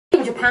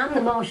In Japan, the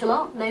martial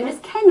art known as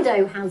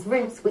Kendo has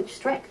roots which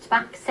stretch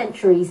back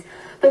centuries.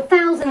 But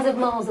thousands of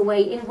miles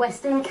away in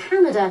Western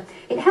Canada,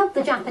 it helped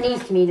the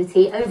Japanese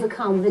community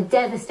overcome the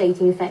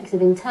devastating effects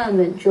of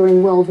internment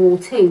during World War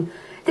II.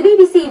 The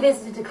BBC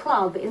visited a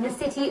club in the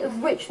city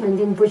of Richmond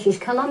in British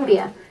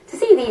Columbia to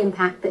see the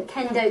impact that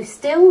Kendo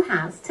still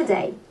has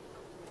today.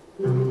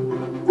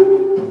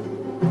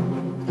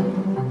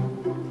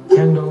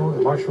 Kendo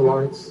and martial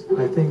arts,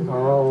 I think,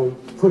 are all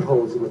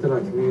footholds within our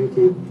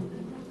community,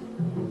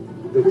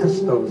 the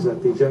touchstones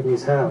that the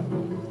Japanese have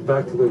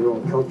back to their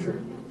own culture.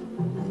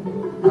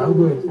 I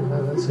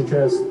would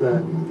suggest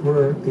that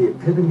we're the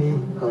epitome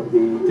of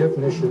the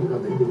definition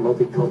of the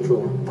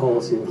multicultural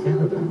policy in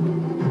Canada.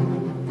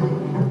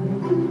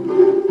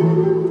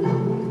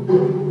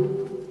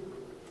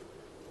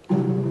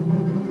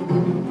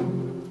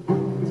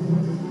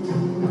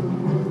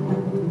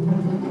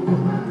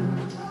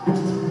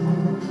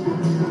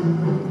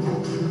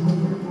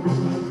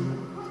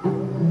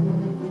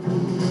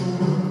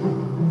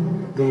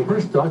 The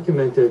first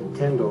documented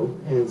Kendo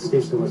in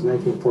Steveston was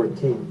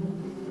 1914.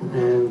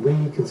 And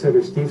we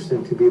consider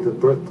Steveston to be the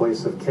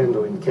birthplace of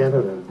Kendo in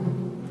Canada.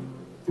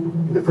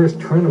 The first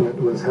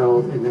tournament was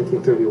held in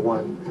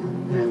 1931,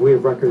 and we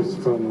have records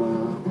from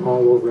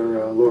all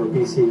over lower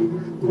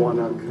BC,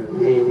 Wannock,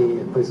 Haney,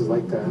 and places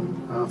like that,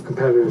 of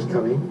competitors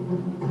coming.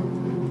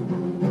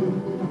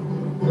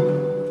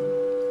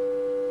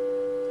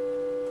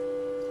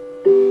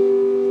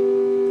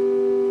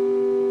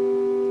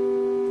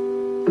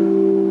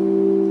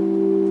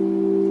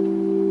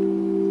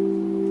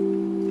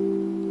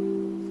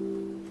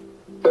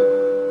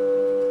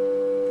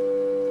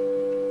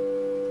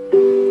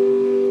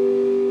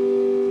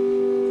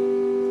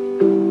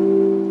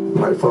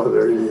 My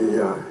father, he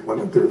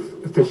wanted to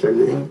fish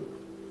again.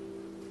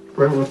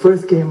 When we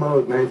first came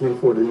out in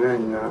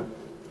 1949,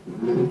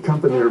 the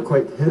company were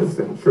quite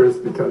hesitant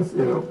first because,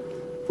 you know,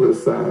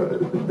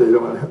 they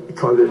don't want to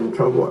cause any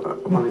trouble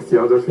amongst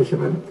the other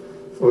fishermen.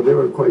 So they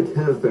were quite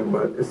hesitant,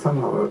 but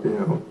somehow, you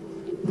know,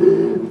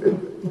 they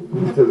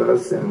admitted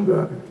us and,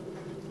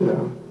 you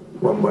know,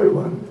 one by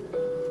one.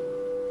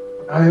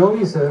 I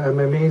always am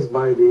amazed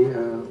by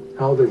the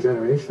elder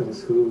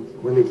generations who,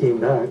 when they came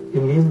back,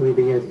 immediately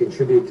began to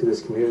contribute to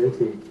this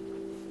community.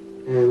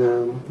 In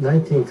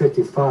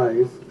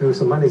 1955, there was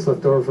some money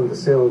left over from the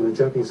sale of the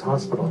Japanese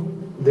hospital.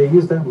 They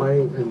used that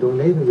money and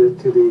donated it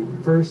to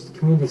the first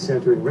community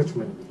center in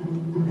Richmond.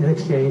 In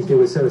exchange, they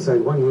would set aside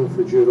one room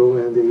for judo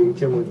and the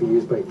gym would be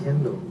used by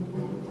Kendo.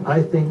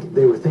 I think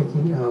they were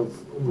thinking of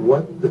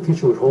what the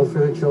future would hold for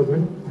their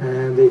children,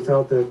 and they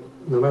felt that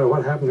no matter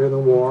what happened during the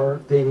war,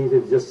 they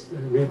needed to just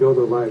rebuild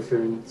their lives here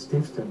in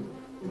Steveston.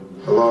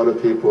 A lot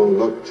of people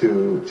look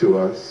to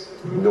us,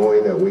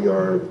 knowing that we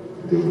are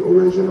the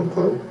original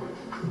club.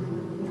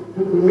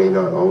 We may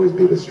not always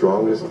be the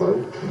strongest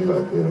club,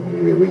 but you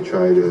know, we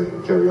try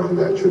to carry on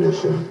that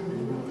tradition.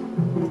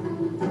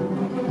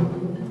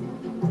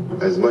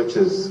 As much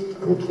as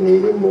I'm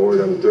Canadian born,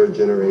 I'm third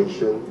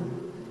generation,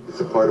 it's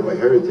a part of my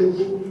heritage.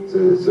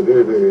 It's a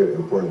very, very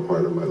important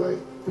part of my life.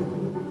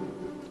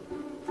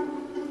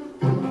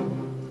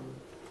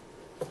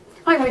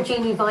 I'm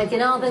Regina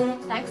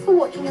Vaidyanathan. Thanks for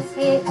watching us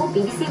here on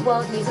BBC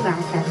World News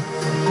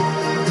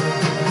America.